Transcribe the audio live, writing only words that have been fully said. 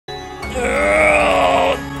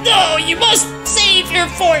You must save your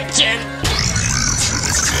fortune!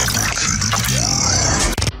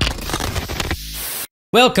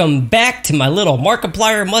 Welcome back to my little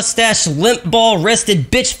Markiplier mustache limp ball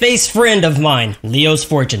rested bitch face friend of mine, Leo's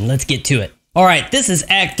Fortune. Let's get to it. Alright, this is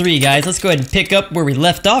Act 3, guys. Let's go ahead and pick up where we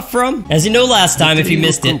left off from. As you know last time, if you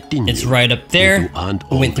missed it, it's right up there.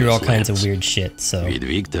 We went through all kinds of weird shit, so...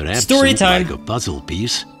 Story time! Like a puzzle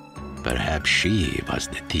piece, perhaps she was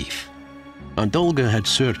the thief. And Olga had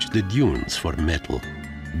searched the dunes for metal,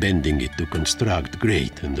 bending it to construct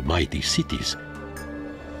great and mighty cities.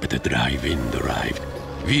 But the drive-in arrived.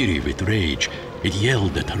 Weary with rage, it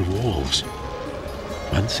yelled at her walls.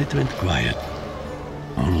 Once it went quiet,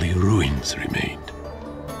 only ruins remained.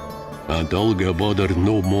 And Olga bothered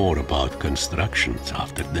no more about constructions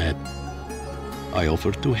after that. I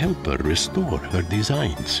offered to help her restore her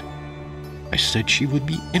designs. I said she would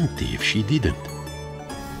be empty if she didn't.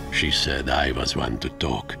 She said I was one to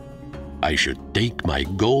talk. I should take my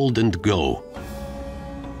gold and go.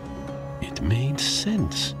 It made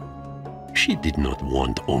sense. She did not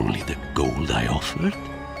want only the gold I offered.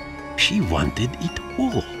 She wanted it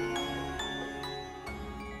all.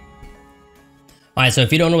 Alright, so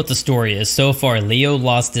if you don't know what the story is, so far Leo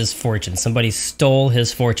lost his fortune. Somebody stole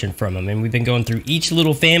his fortune from him, and we've been going through each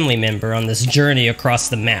little family member on this journey across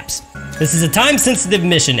the maps. This is a time-sensitive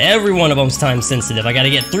mission. Every one of them's time-sensitive. I gotta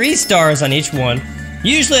get 3 stars on each one.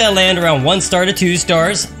 Usually I land around 1 star to 2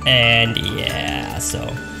 stars, and yeah, so...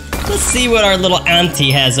 Let's see what our little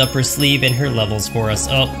auntie has up her sleeve and her levels for us.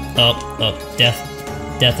 Oh, death.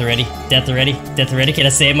 Death already, death already, death already. Can I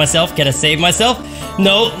save myself? Can I save myself?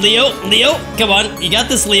 No, Leo, come on. You got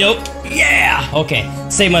this, Leo. Yeah! Okay,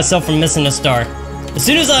 save myself from missing a star. As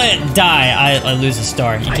soon as I die, I lose a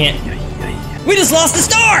star. You can't... We just lost a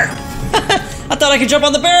star! I thought I could jump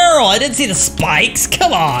on the barrel. I didn't see the spikes.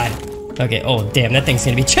 Come on. Okay, oh, damn, that thing's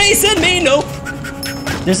gonna be chasing me. No.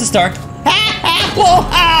 There's a star. Whoa,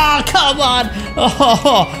 ah, come on.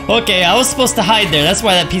 Oh, okay, I was supposed to hide there. That's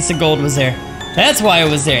why that piece of gold was there. That's why it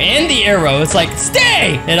was there. And the arrow. It's like,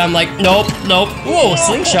 stay! And I'm like, nope. Whoa,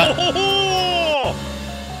 slingshot.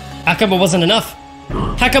 How come it wasn't enough?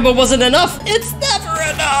 How come it wasn't enough? It's never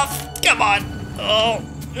enough. Come on. Oh.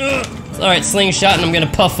 Alright, slingshot, and I'm gonna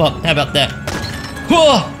puff up. How about that?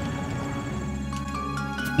 Whoa.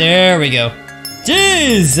 There we go.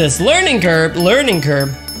 Jesus, learning curve.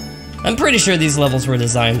 I'm pretty sure these levels were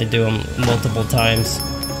designed to do them multiple times.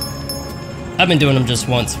 I've been doing them just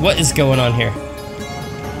once. What is going on here?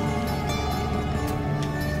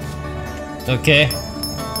 Okay.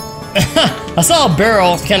 I saw a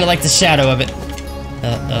barrel, kind of like the shadow of it.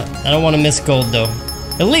 I don't want to miss gold, though.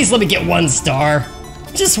 At least let me get 1 star.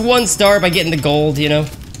 Just 1 star by getting the gold, you know?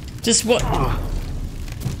 Just one.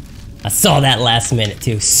 I saw that last minute,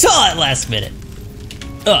 too. Saw it last minute.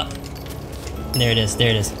 There it is,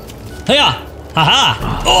 Hiya!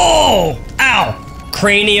 Haha! Oh! Ow!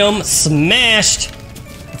 Cranium smashed.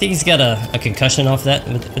 I think he's got a concussion off that.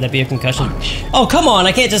 Would that be a concussion? Oh, come on.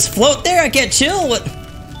 I can't just float there. I can't chill. What?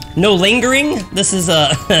 No lingering? This is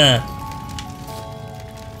a...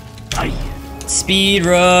 Speed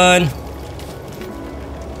run.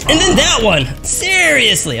 And then that one.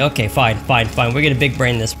 Seriously. Okay, fine. We're gonna big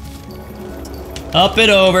brain this. Up and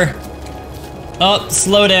over. Up,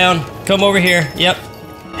 slow down. Come over here. Yep.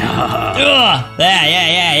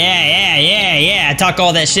 Yeah. Talk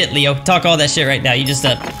all that shit, Leo. Talk all that shit right now. You just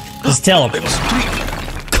tell him.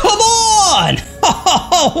 Come on!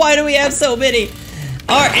 Why do we have so many?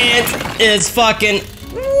 Our aunt is fucking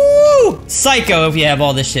woo psycho if you have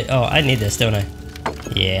all this shit. Oh, I need this, don't I?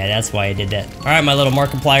 Yeah, that's why I did that. All right, my little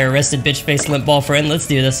Markiplier arrested bitch face limp ball friend. Let's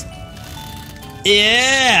do this.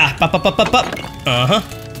 Yeah. Pop. Uh-huh.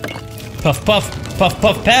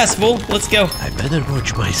 Puff, pass, fool. Let's go. I better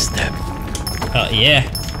watch my step. Yeah.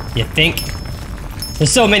 You think?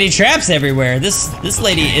 There's so many traps everywhere. This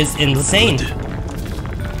lady is insane.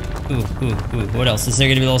 Ooh. What else? Is there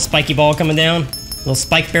gonna be a little spiky ball coming down? Little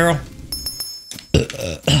spike barrel?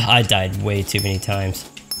 I died way too many times.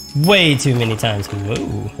 Way too many times.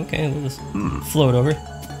 Whoa. Okay, we'll just float over.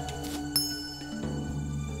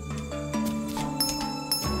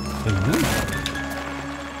 Ooh.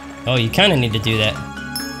 Oh, you kind of need to do that.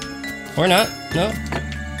 Or not. No.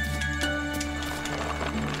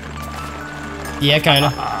 Yeah, kind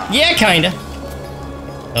of.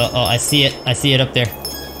 Uh-oh, I see it. I see it up there.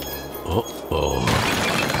 Uh-oh.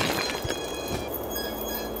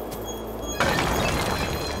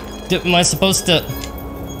 Am I supposed to...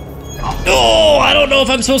 Oh, I don't know if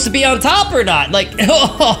I'm supposed to be on top or not. Like,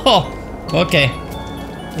 oh, okay.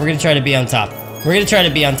 We're gonna try to be on top.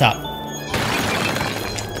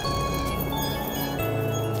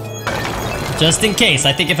 Just in case.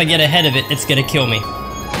 I think if I get ahead of it, it's gonna kill me.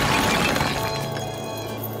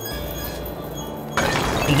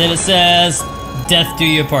 And then it says, death do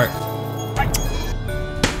you part.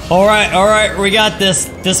 Alright, we got this.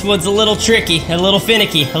 This one's a little tricky, a little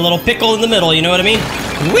finicky, a little pickle in the middle, you know what I mean?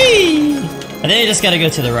 Whee! And then I just gotta go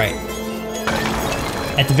to the right.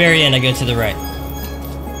 At the very end, I go to the right.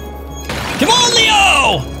 Come on,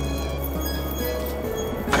 Leo!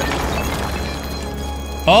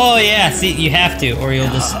 Oh yeah, see, you have to, or you'll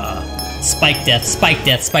just spike death.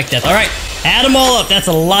 Alright, add them all up, that's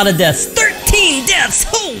a lot of deaths. 13 deaths,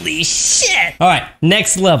 holy shit! Alright,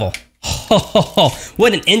 next level.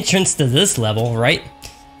 What an entrance to this level, right?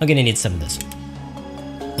 I'm gonna need some of this.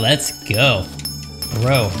 Let's go.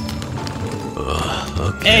 Bro.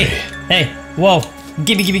 Okay. Hey, whoa.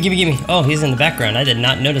 Gimme. Oh, he's in the background. I did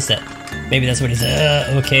not notice that. Maybe that's what he's,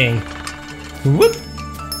 okay. Whoop.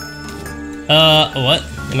 What?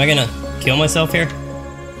 Am I gonna kill myself here?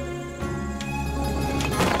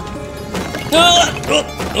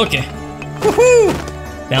 Okay. Woohoo!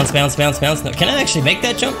 Bounce. No, can I actually make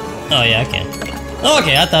that jump? Oh, yeah, I can.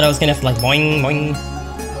 Okay, I thought I was gonna have to, like, boing, boing.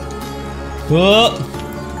 Whoa!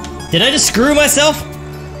 Did I just screw myself?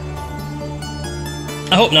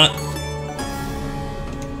 I hope not.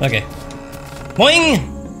 Okay. Boing!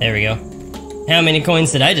 There we go. How many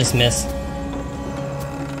coins did I just miss?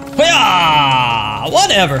 Hoo-yah!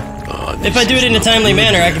 Whatever. If I do it in a timely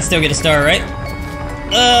manner, I can still get a star, right?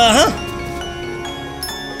 Oh!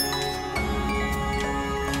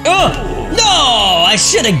 No! I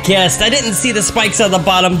should have guessed. I didn't see the spikes on the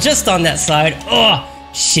bottom, just on that side. Oh!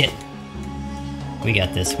 Shit. We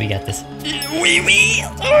got this. Wee!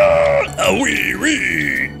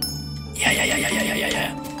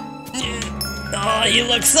 Yeah. Oh, you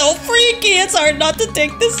look so freaky. It's hard not to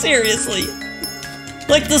take this seriously.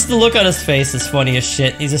 Like, this, the look on his face is funny as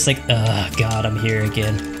shit. He's just like, oh, God, I'm here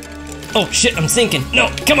again. Oh, shit, I'm sinking. No,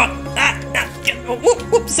 come on.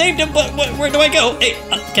 Whoop, saved him, but where do I go? Hey,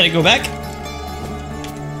 can I go back?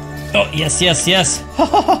 Oh, yes.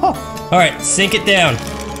 All right, sink it down.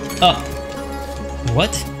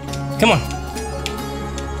 What? Come on.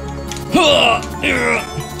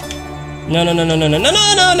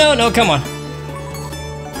 No, come on.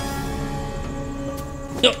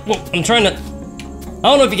 Whoa, I'm trying to... I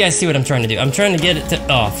don't know if you guys see what I'm trying to do. I'm trying to get it to...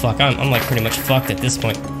 Oh, fuck, I'm like pretty much fucked at this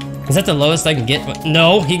point. Is that the lowest I can get?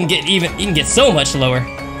 No, he can get so much lower.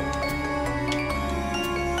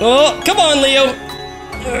 Oh, come on, Leo.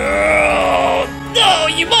 Oh, no,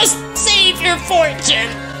 you must save your fortune.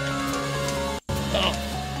 Oh,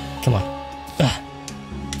 come on.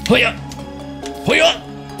 Hoya!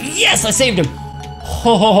 Yes, I saved him.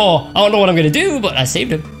 Ho. I don't know what I'm gonna do, but I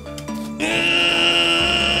saved him.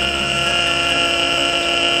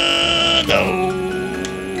 No,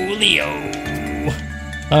 Leo.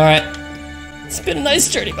 All right. It's been a nice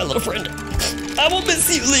journey, my little friend. I will miss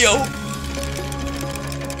you, Leo.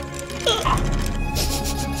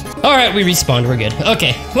 All right, we respawned. We're good.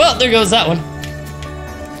 Okay. Well, there goes that one.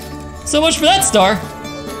 So much for that star.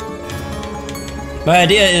 My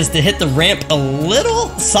idea is to hit the ramp a little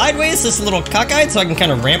sideways, just a little cockeyed, so I can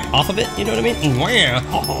kind of ramp off of it, you know what I mean?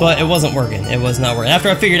 But it wasn't working. It was not working. After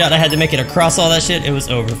I figured out I had to make it across all that shit, it was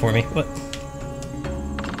over for me. But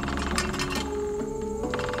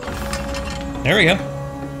there we go.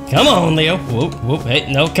 Come on, Leo. Whoop. Hey,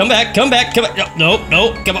 no, come back. No,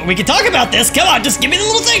 come on. We can talk about this. Come on, just give me the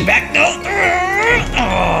little thing back. No.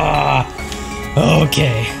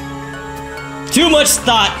 Okay. Too much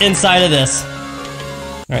thought inside of this.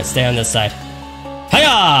 All right, stay on this side.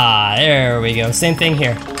 Hiya! There we go. Same thing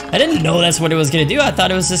here. I didn't know that's what it was gonna do. I thought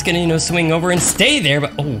it was just gonna, swing over and stay there,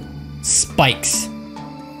 but oh, spikes.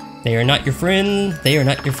 They are not your friend.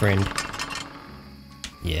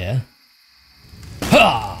 Yeah.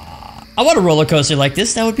 Ha! I want a roller coaster like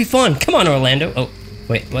this. That would be fun. Come on, Orlando. Oh,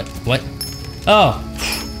 wait, what? Oh,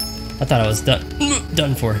 I thought I was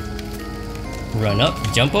done for. Run up,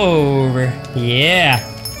 jump over. Yeah.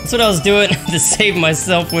 That's what I was doing to save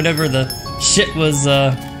myself whenever the shit was,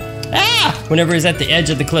 whenever he's at the edge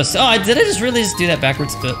of the cliffs. Oh, did I just really do that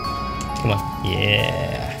backwards? Come on.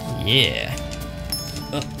 Yeah.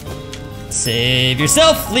 Save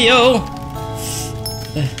yourself, Leo.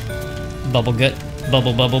 Bubble gut.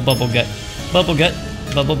 Bubble gut.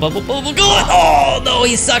 Oh, no,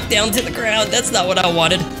 he sucked down to the ground. That's not what I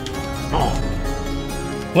wanted.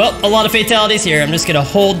 Well, a lot of fatalities here. I'm just gonna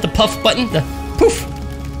hold the puff button, the poof.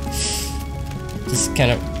 Just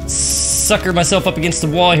kind of sucker myself up against the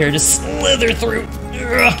wall here, just slither through.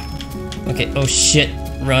 Okay, oh shit,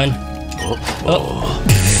 run. Oh.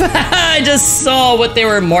 I just saw what they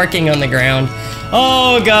were marking on the ground.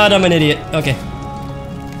 Oh god, I'm an idiot. Okay.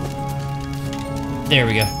 There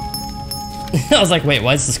we go. I was like, wait,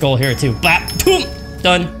 why is the skull here too? Bap! Boom!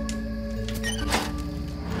 Done.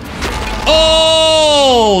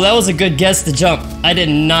 Oh! That was a good guess to jump. I did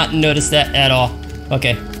not notice that at all.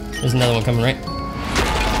 Okay. There's another one coming, right?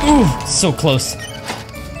 Ooh, so close.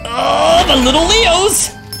 Oh, my little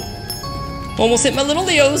Leos! Almost hit my little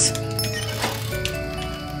Leos.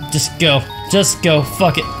 Just go. Just go.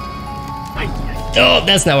 Fuck it. Oh,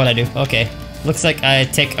 that's not what I do. Okay. Looks like I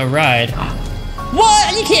take a ride.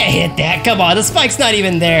 What? You can't hit that. Come on, the spike's not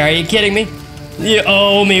even there. Are you kidding me? You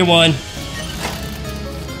owe me one.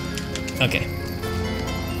 Okay.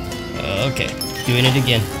 Okay. Doing it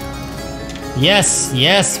again. Yes,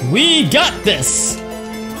 yes, we got this.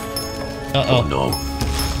 Uh-oh. Oh, no.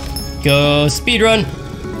 Go speedrun.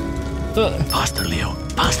 Faster, Leo.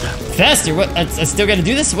 Faster. Faster? What? I still gotta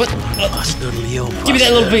do this? What? Faster, Leo. Faster. Give me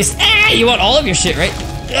that little beast. Ah! You want all of your shit, right?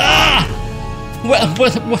 Ah! What?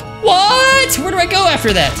 Where do I go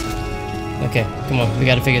after that? Okay, come on. We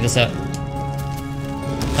gotta figure this out.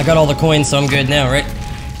 I got all the coins, so I'm good now, right?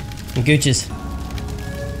 I'm Gooches.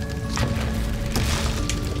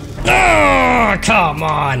 Oh, come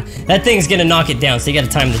on. That thing's gonna knock it down, so you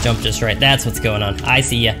gotta time the jump just right. That's what's going on. I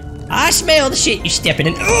see ya. I smell the shit you're stepping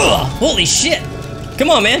in. Ugh! Holy shit! Come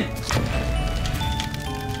on, man.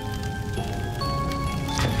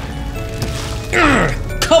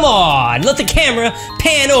 Urgh, come on! Let the camera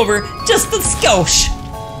pan over just a skosh.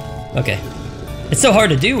 Okay. It's so hard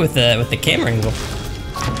to do with the camera angle.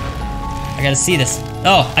 I gotta see this.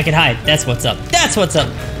 Oh, I can hide. That's what's up. That's what's up.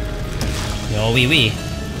 No, wee.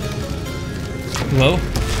 Whoa.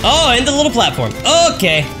 Oh, and the little platform.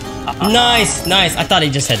 Okay. Nice, nice. I thought he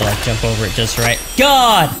just had to like jump over it just right.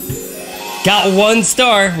 God! Got 1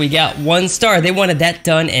 star. We got 1 star. They wanted that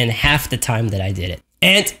done in half the time that I did it.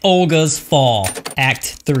 Aunt Olga's Fall,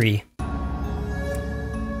 Act 3.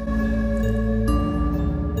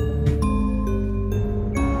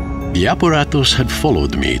 The apparatus had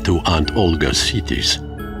followed me to Aunt Olga's cities.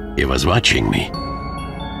 He was watching me.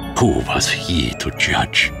 Who was he to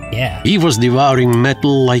judge? Yeah. He was devouring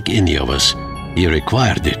metal like any of us. He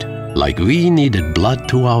required it, like we needed blood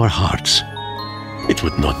to our hearts. It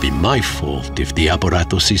would not be my fault if the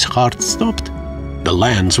apparatus's heart stopped. The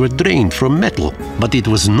lands were drained from metal, but it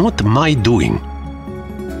was not my doing.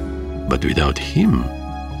 But without him,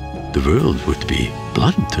 the world would be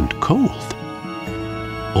blunt and cold.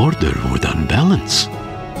 Order would unbalance.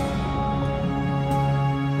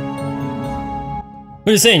 What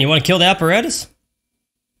are you saying? You want to kill the apparatus?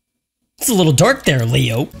 It's a little dark there,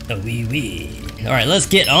 Leo. Oh, wee. All right, let's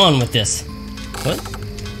get on with this. What?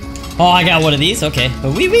 Oh, I got one of these. Okay.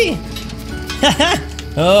 Oh, wee.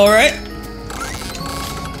 All right.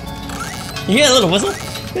 You got a little whistle?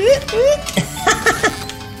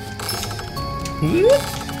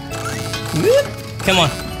 Come on.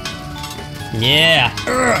 Yeah.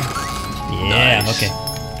 Yeah, nice. Okay.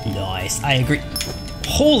 Nice. I agree.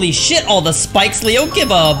 Holy shit, all the spikes, Leo.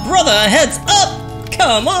 Give a brother a heads up.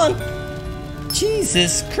 Come on.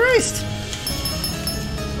 Jesus Christ.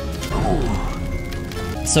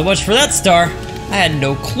 So much for that star. I had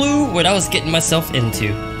no clue what I was getting myself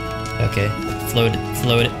into. Okay. Float it,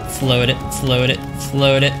 float it, float it, float it,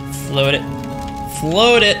 float it, float it,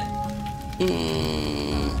 float it.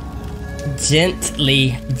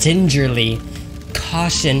 Gently, gingerly,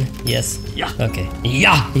 caution. Yes. Yeah. Okay.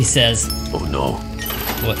 Yeah, he says. Oh no.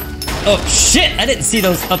 What? Oh shit! I didn't see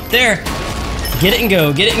those up there. Get it and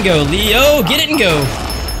go. Get it and go, Leo. Get it and go.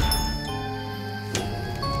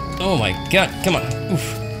 Oh my god! Come on.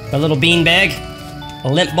 Oof. A little bean bag. A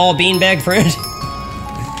limp ball bean bag friend.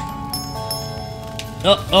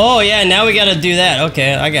 Oh yeah. Now we gotta do that.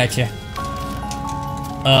 Okay, I got you.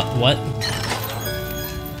 What?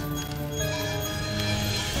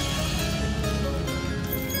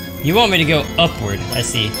 You want me to go upward? I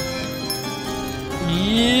see.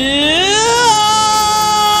 Yeah!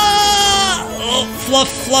 Oh, fluff,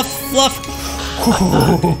 fluff, fluff.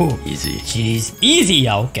 Easy. Jeez. Easy,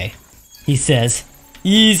 yeah, okay. He says.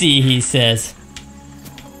 Easy, he says.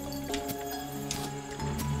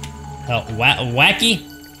 Oh, wacky?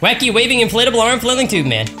 Wacky waving inflatable arm flailing tube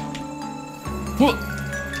man.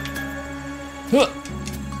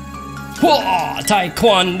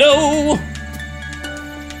 Taekwondo!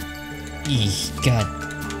 Eesh, god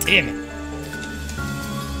damn it.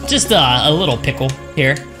 Just a little pickle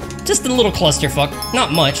here. Just a little clusterfuck.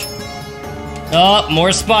 Not much. Oh,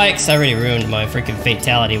 more spikes. I already ruined my freaking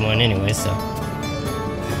fatality one anyway, so.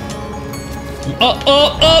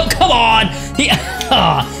 Oh, come on!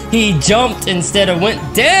 He jumped instead of went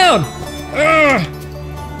down!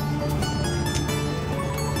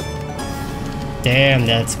 Damn,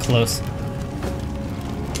 that's close.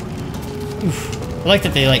 Oof. I like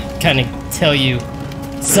that they like kind of tell you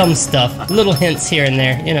some stuff, little hints here and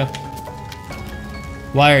there, you know.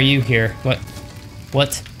 Why are you here? What?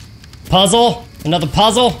 What? Puzzle? Another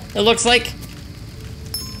puzzle, it looks like?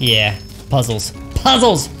 Yeah, puzzles.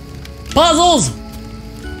 Puzzles! Puzzles!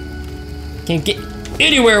 Can't get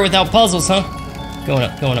anywhere without puzzles, huh? Going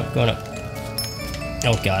up, going up, going up.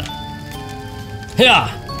 Oh god. Yeah!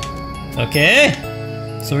 Okay.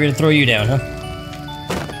 So we're gonna throw you down, huh?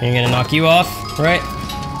 And you're gonna knock you off, right?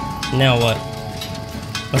 Now what?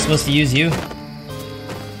 Am I supposed to use you?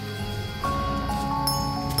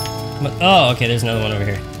 Oh, okay, there's another one over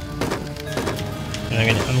here.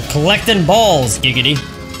 And I'm collecting balls, giggity.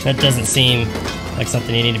 That doesn't seem like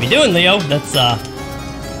something you need to be doing, Leo. That's,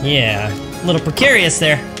 yeah, a little precarious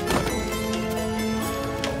there.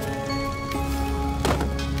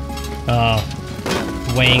 Oh,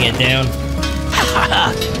 weighing it down.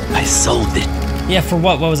 I sold it. Yeah, for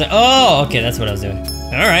what? What was it? Oh, okay, that's what I was doing.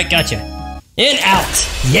 All right, gotcha. In, out.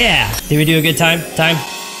 Yeah. Did we do a good time?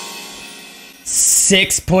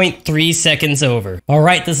 6.3 seconds over. All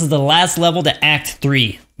right, this is the last level to Act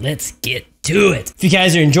 3. Let's get to it. If you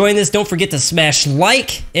guys are enjoying this, don't forget to smash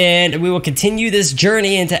like, and we will continue this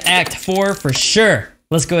journey into Act 4 for sure.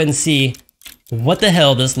 Let's go ahead and see what the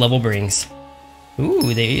hell this level brings.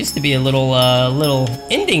 Ooh, there used to be a little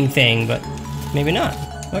ending thing, but maybe not.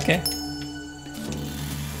 Okay.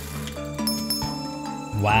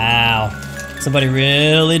 Wow. Somebody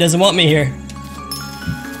really doesn't want me here.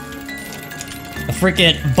 A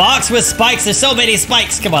freaking box with spikes. There's so many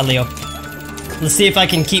spikes. Come on, Leo. Let's see if I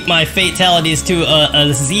can keep my fatalities to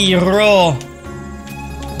a 0.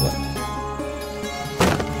 What?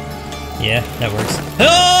 Yeah, that works.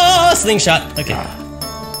 Oh, slingshot. Okay.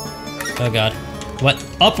 Oh god. What?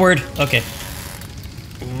 Upward. Okay.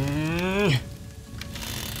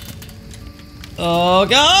 Oh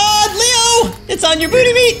god, Leo! It's on your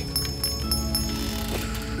booty meat!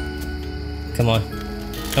 Come on.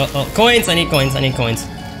 Oh, coins! I need coins, I need coins.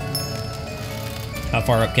 How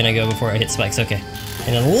far up can I go before I hit spikes? Okay.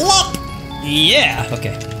 And then lop! Yeah!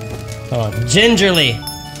 Okay. Hold on. Gingerly.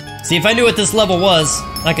 See, if I knew what this level was,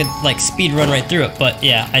 I could, like, speed run right through it, but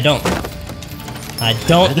yeah, I don't. I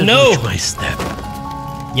don't know! My step.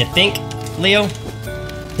 You think, Leo?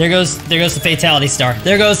 There goes the fatality star.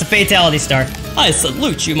 There goes the fatality star. I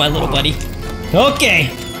salute you, my little buddy. Okay.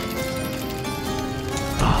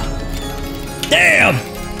 Damn!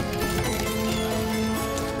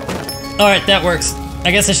 Alright, that works.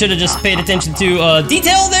 I guess I should have just paid attention to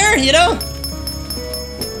detail there, you know?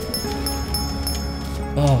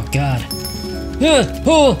 Oh, God.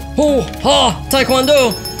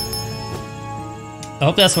 Taekwondo! I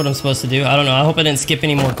hope that's what I'm supposed to do. I don't know. I hope I didn't skip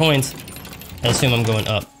any more coins. I assume I'm going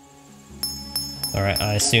up. Alright,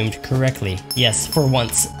 I assumed correctly. Yes, for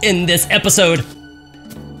once in this episode.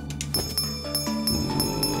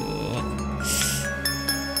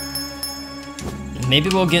 Maybe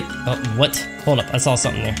we'll get... Oh, what? Hold up, I saw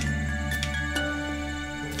something there.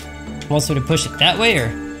 Wants me to push it that way, or...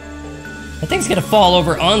 That thing's gonna fall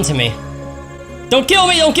over onto me. Don't kill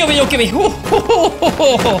me! Don't kill me! Don't kill me!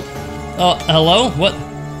 Oh, hello? What?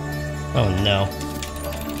 Oh, no.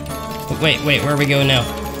 Wait, where are we going now?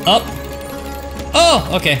 Up? Oh,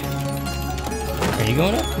 okay. Are you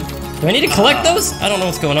going up? Do I need to collect those? I don't know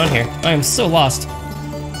what's going on here. I am so lost.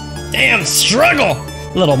 Damn, struggle!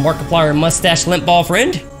 Little Markiplier mustache limp ball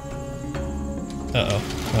friend. Uh-oh.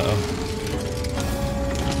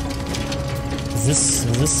 Is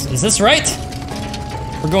this right?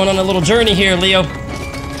 We're going on a little journey here, Leo.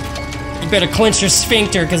 You better clench your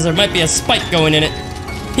sphincter, because there might be a spike going in it.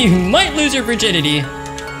 You might lose your virginity.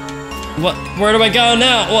 What? Where do I go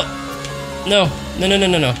now? What? No.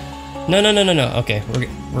 No. Okay,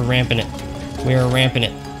 we're ramping it. We are ramping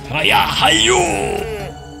it.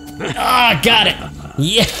 Ah, got it.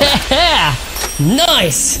 Yeah!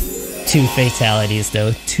 Nice! 2 fatalities,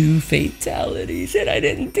 though. 2 fatalities, and I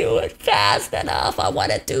didn't do it fast enough. I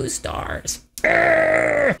wanted 2 stars.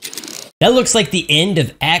 That looks like the end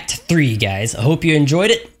of Act 3, guys. I hope you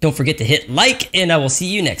enjoyed it. Don't forget to hit like, and I will see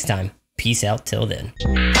you next time. Peace out till then.